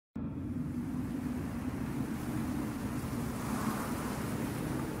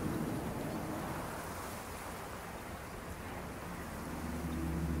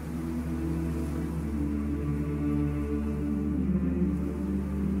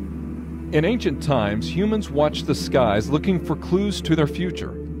In ancient times, humans watched the skies looking for clues to their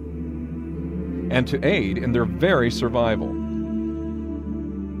future and to aid in their very survival.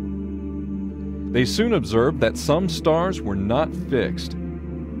 They soon observed that some stars were not fixed,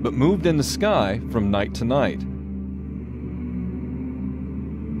 but moved in the sky from night to night.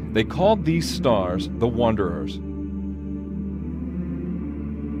 They called these stars the wanderers.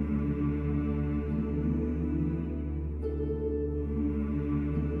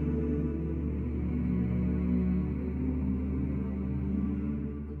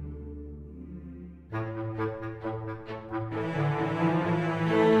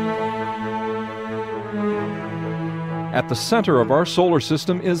 At the center of our solar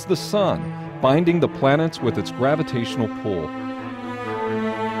system is the Sun, binding the planets with its gravitational pull.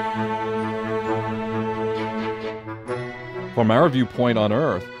 From our viewpoint on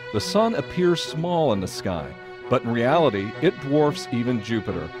Earth, the Sun appears small in the sky, but in reality it dwarfs even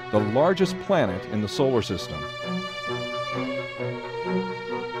Jupiter, the largest planet in the solar system.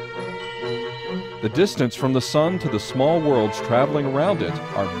 The distance from the Sun to the small worlds traveling around it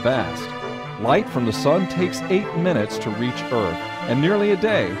are vast. Light from the Sun takes 8 minutes to reach Earth, and nearly a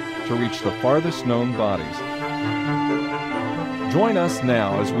day to reach the farthest known bodies. Join us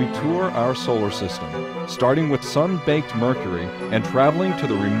now as we tour our solar system, starting with sun-baked Mercury and traveling to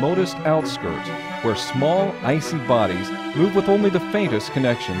the remotest outskirts, where small, icy bodies move with only the faintest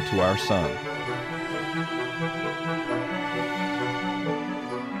connection to our Sun.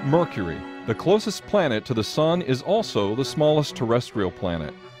 Mercury, the closest planet to the Sun, is also the smallest terrestrial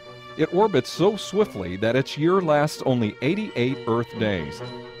planet. It orbits so swiftly that its year lasts only 88 Earth days.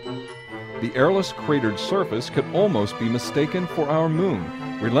 The airless cratered surface could almost be mistaken for our moon,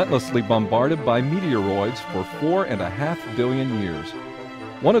 relentlessly bombarded by meteoroids for 4.5 billion years.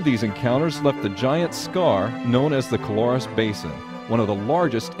 One of these encounters left the giant scar known as the Caloris Basin, one of the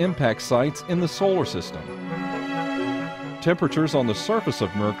largest impact sites in the solar system. Temperatures on the surface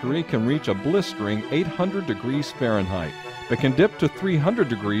of Mercury can reach a blistering 800 degrees Fahrenheit, but can dip to 300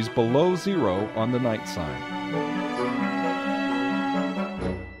 degrees below zero on the night side.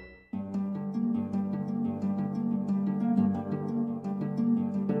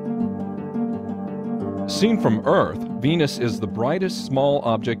 Seen from Earth, Venus is the brightest small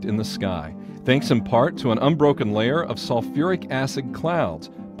object in the sky, thanks in part to an unbroken layer of sulfuric acid clouds,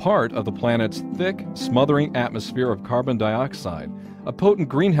 part of the planet's thick, smothering atmosphere of carbon dioxide, a potent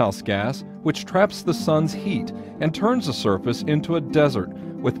greenhouse gas which traps the Sun's heat and turns the surface into a desert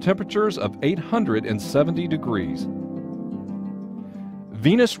with temperatures of 870 degrees.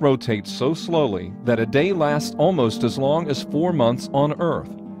 Venus rotates so slowly that a day lasts almost as long as 4 months on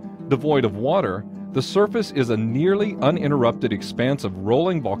Earth. Devoid of water, the surface is a nearly uninterrupted expanse of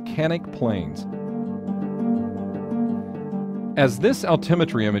rolling volcanic plains. As this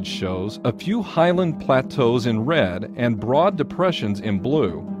altimetry image shows, a few highland plateaus in red and broad depressions in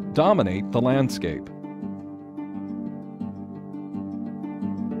blue dominate the landscape.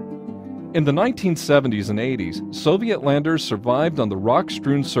 In the 1970s and 80s, Soviet landers survived on the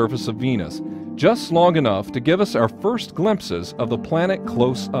rock-strewn surface of Venus, just long enough to give us our first glimpses of the planet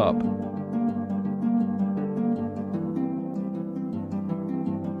close up.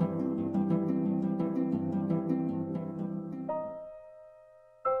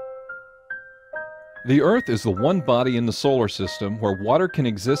 The Earth is the one body in the solar system where water can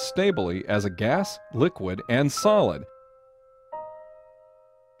exist stably as a gas, liquid, and solid.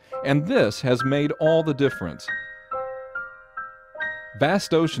 And this has made all the difference.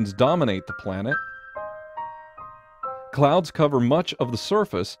 Vast oceans dominate the planet. Clouds cover much of the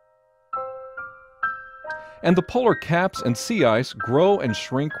surface. And the polar caps and sea ice grow and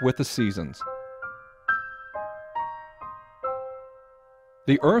shrink with the seasons.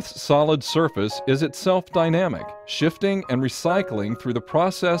 The Earth's solid surface is itself dynamic, shifting and recycling through the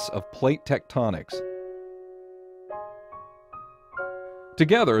process of plate tectonics.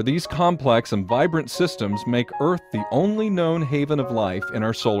 Together, these complex and vibrant systems make Earth the only known haven of life in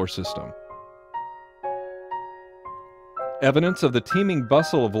our solar system. Evidence of the teeming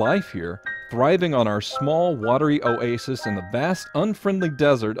bustle of life here, thriving on our small, watery oasis in the vast, unfriendly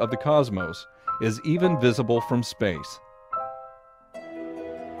desert of the cosmos, is even visible from space.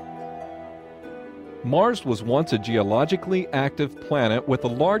 Mars was once a geologically active planet with the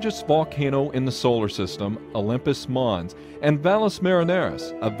largest volcano in the solar system, Olympus Mons, and Valles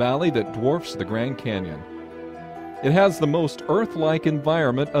Marineris, a valley that dwarfs the Grand Canyon. It has the most Earth-like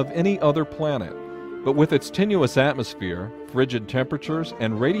environment of any other planet, but with its tenuous atmosphere, frigid temperatures,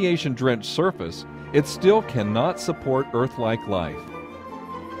 and radiation-drenched surface, it still cannot support Earth-like life.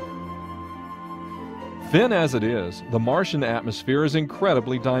 Thin as it is, the Martian atmosphere is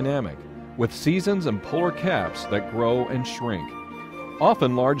incredibly dynamic. with seasons and polar caps that grow and shrink.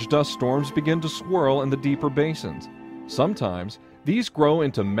 Often large dust storms begin to swirl in the deeper basins. Sometimes these grow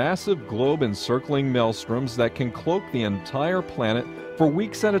into massive globe-encircling maelstroms that can cloak the entire planet for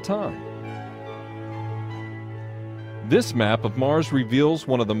weeks at a time. This map of Mars reveals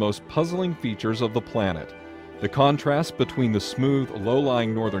one of the most puzzling features of the planet: the contrast between the smooth,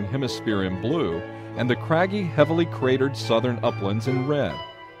 low-lying northern hemisphere in blue and the craggy, heavily cratered southern uplands in red.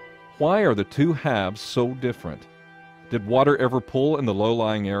 Why are the two halves so different? Did water ever pool in the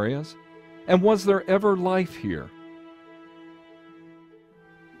low-lying areas? And was there ever life here?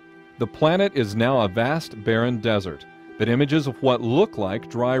 The planet is now a vast, barren desert, but images of what look like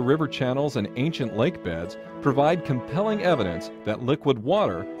dry river channels and ancient lake beds provide compelling evidence that liquid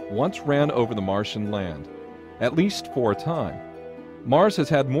water once ran over the Martian land, at least for a time. Mars has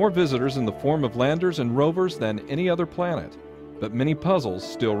had more visitors in the form of landers and rovers than any other planet, but many puzzles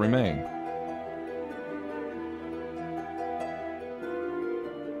still remain.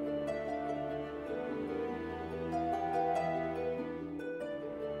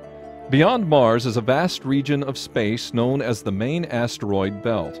 Beyond Mars is a vast region of space known as the main asteroid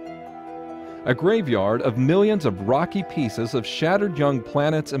belt, a graveyard of millions of rocky pieces of shattered young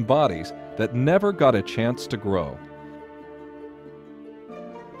planets and bodies that never got a chance to grow.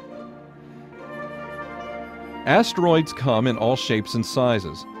 Asteroids come in all shapes and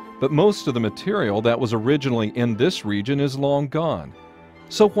sizes, but most of the material that was originally in this region is long gone.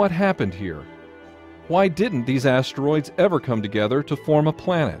 So what happened here? Why didn't these asteroids ever come together to form a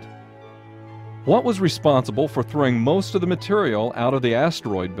planet? What was responsible for throwing most of the material out of the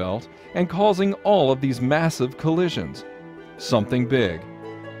asteroid belt and causing all of these massive collisions? Something big.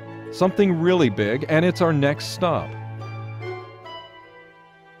 Something really big, and it's our next stop.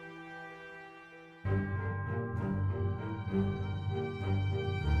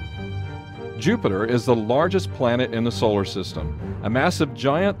 Jupiter is the largest planet in the solar system, a massive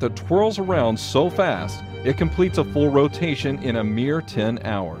giant that twirls around so fast it completes a full rotation in a mere 10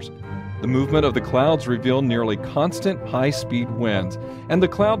 hours. The movement of the clouds reveal nearly constant high-speed winds, and the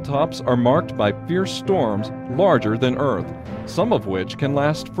cloud tops are marked by fierce storms larger than Earth, some of which can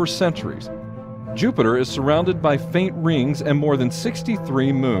last for centuries. Jupiter is surrounded by faint rings and more than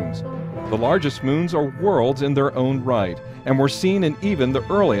 63 moons. The largest moons are worlds in their own right, and were seen in even the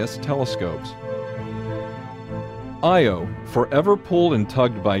earliest telescopes. Io, forever pulled and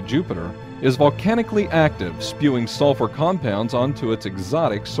tugged by Jupiter, is volcanically active, spewing sulfur compounds onto its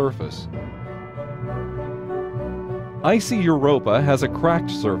exotic surface. Icy Europa has a cracked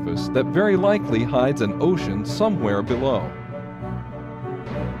surface that very likely hides an ocean somewhere below.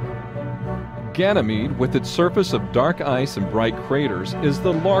 Ganymede, with its surface of dark ice and bright craters, is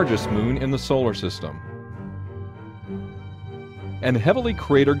the largest moon in the solar system. And heavily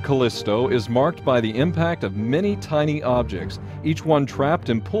cratered Callisto is marked by the impact of many tiny objects, each one trapped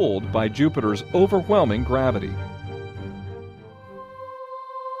and pulled by Jupiter's overwhelming gravity.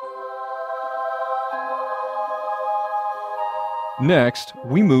 Next,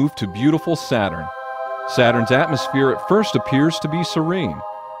 we move to beautiful Saturn. Saturn's atmosphere at first appears to be serene,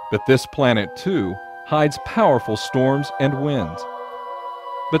 but this planet, too, hides powerful storms and winds.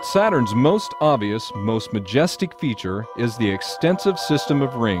 But Saturn's most obvious, most majestic feature is the extensive system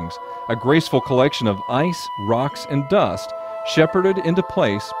of rings, a graceful collection of ice, rocks, and dust shepherded into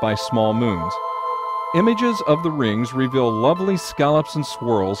place by small moons. Images of the rings reveal lovely scallops and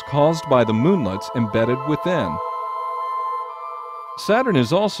swirls caused by the moonlets embedded within. Saturn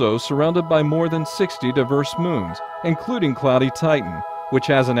is also surrounded by more than 60 diverse moons, including cloudy Titan, which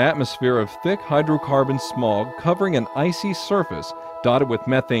has an atmosphere of thick hydrocarbon smog covering an icy surface dotted with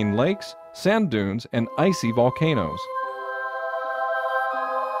methane lakes, sand dunes, and icy volcanoes.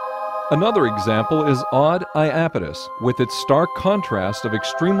 Another example is odd Iapetus, with its stark contrast of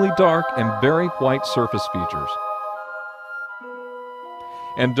extremely dark and very white surface features.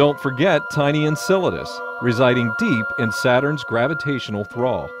 And don't forget tiny Enceladus, residing deep in Saturn's gravitational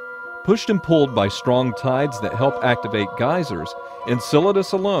thrall. Pushed and pulled by strong tides that help activate geysers,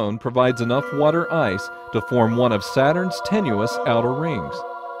 Enceladus alone provides enough water ice to form one of Saturn's tenuous outer rings.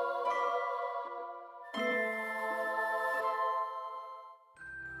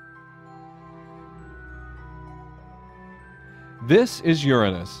 This is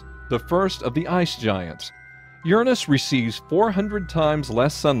Uranus, the first of the ice giants. Uranus receives 400 times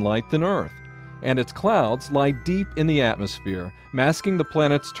less sunlight than Earth, and its clouds lie deep in the atmosphere, masking the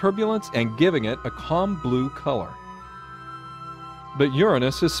planet's turbulence and giving it a calm blue color. But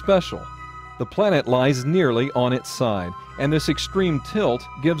Uranus is special. The planet lies nearly on its side, and this extreme tilt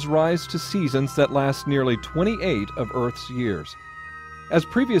gives rise to seasons that last nearly 28 of Earth's years. As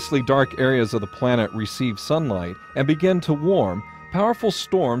previously dark areas of the planet receive sunlight and begin to warm, powerful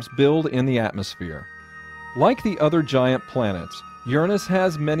storms build in the atmosphere. Like the other giant planets, Uranus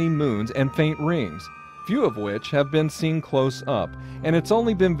has many moons and faint rings, few of which have been seen close up, and it's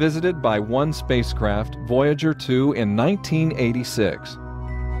only been visited by one spacecraft, Voyager 2, in 1986.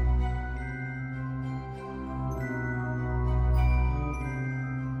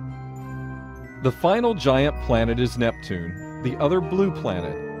 The final giant planet is Neptune, the other blue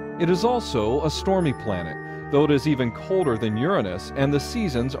planet. It is also a stormy planet, though it is even colder than Uranus, and the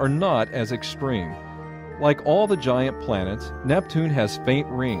seasons are not as extreme. Like all the giant planets, Neptune has faint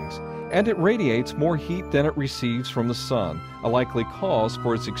rings, and it radiates more heat than it receives from the Sun, a likely cause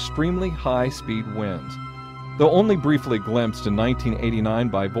for its extremely high-speed winds. Though only briefly glimpsed in 1989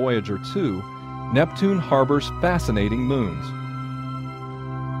 by Voyager 2, Neptune harbors fascinating moons.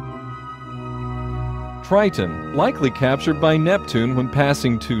 Triton, likely captured by Neptune when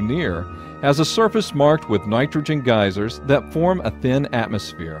passing too near, has a surface marked with nitrogen geysers that form a thin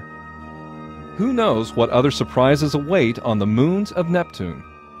atmosphere. Who knows what other surprises await on the moons of Neptune?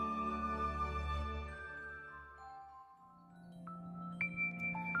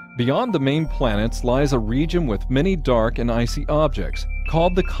 Beyond the main planets lies a region with many dark and icy objects,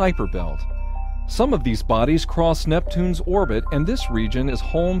 called the Kuiper Belt. Some of these bodies cross Neptune's orbit, and this region is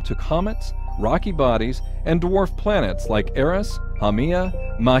home to comets, rocky bodies, and dwarf planets like Eris, Haumea,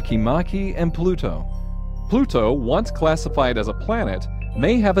 Makemake, and Pluto. Pluto, once classified as a planet,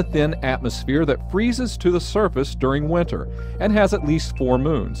 may have a thin atmosphere that freezes to the surface during winter and has at least 4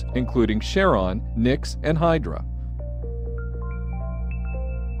 moons, including Charon, Nix, and Hydra.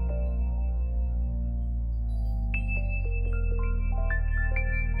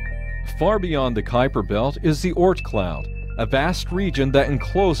 Far beyond the Kuiper Belt is the Oort cloud, a vast region that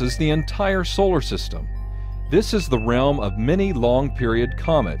encloses the entire solar system. This is the realm of many long-period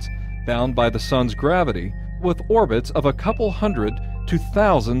comets, bound by the Sun's gravity, with orbits of a couple hundred to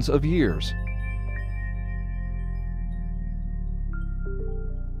thousands of years.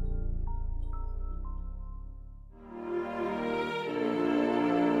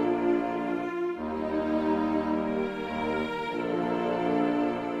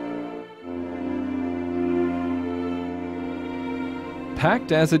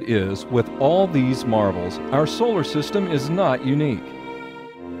 Packed as it is with all these marvels, our solar system is not unique.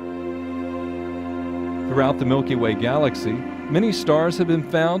 Throughout the Milky Way galaxy, many stars have been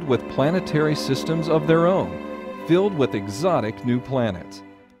found with planetary systems of their own, filled with exotic new planets.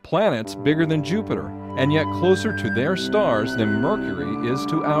 Planets bigger than Jupiter, and yet closer to their stars than Mercury is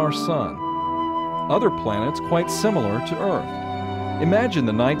to our Sun. Other planets quite similar to Earth. Imagine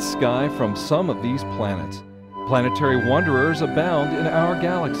the night sky from some of these planets. Planetary wanderers abound in our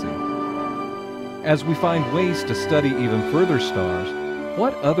galaxy. As we find ways to study even further stars,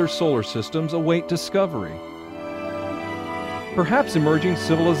 what other solar systems await discovery? Perhaps emerging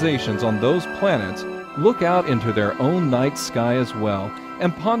civilizations on those planets look out into their own night sky as well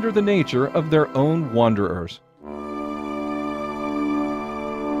and ponder the nature of their own wanderers.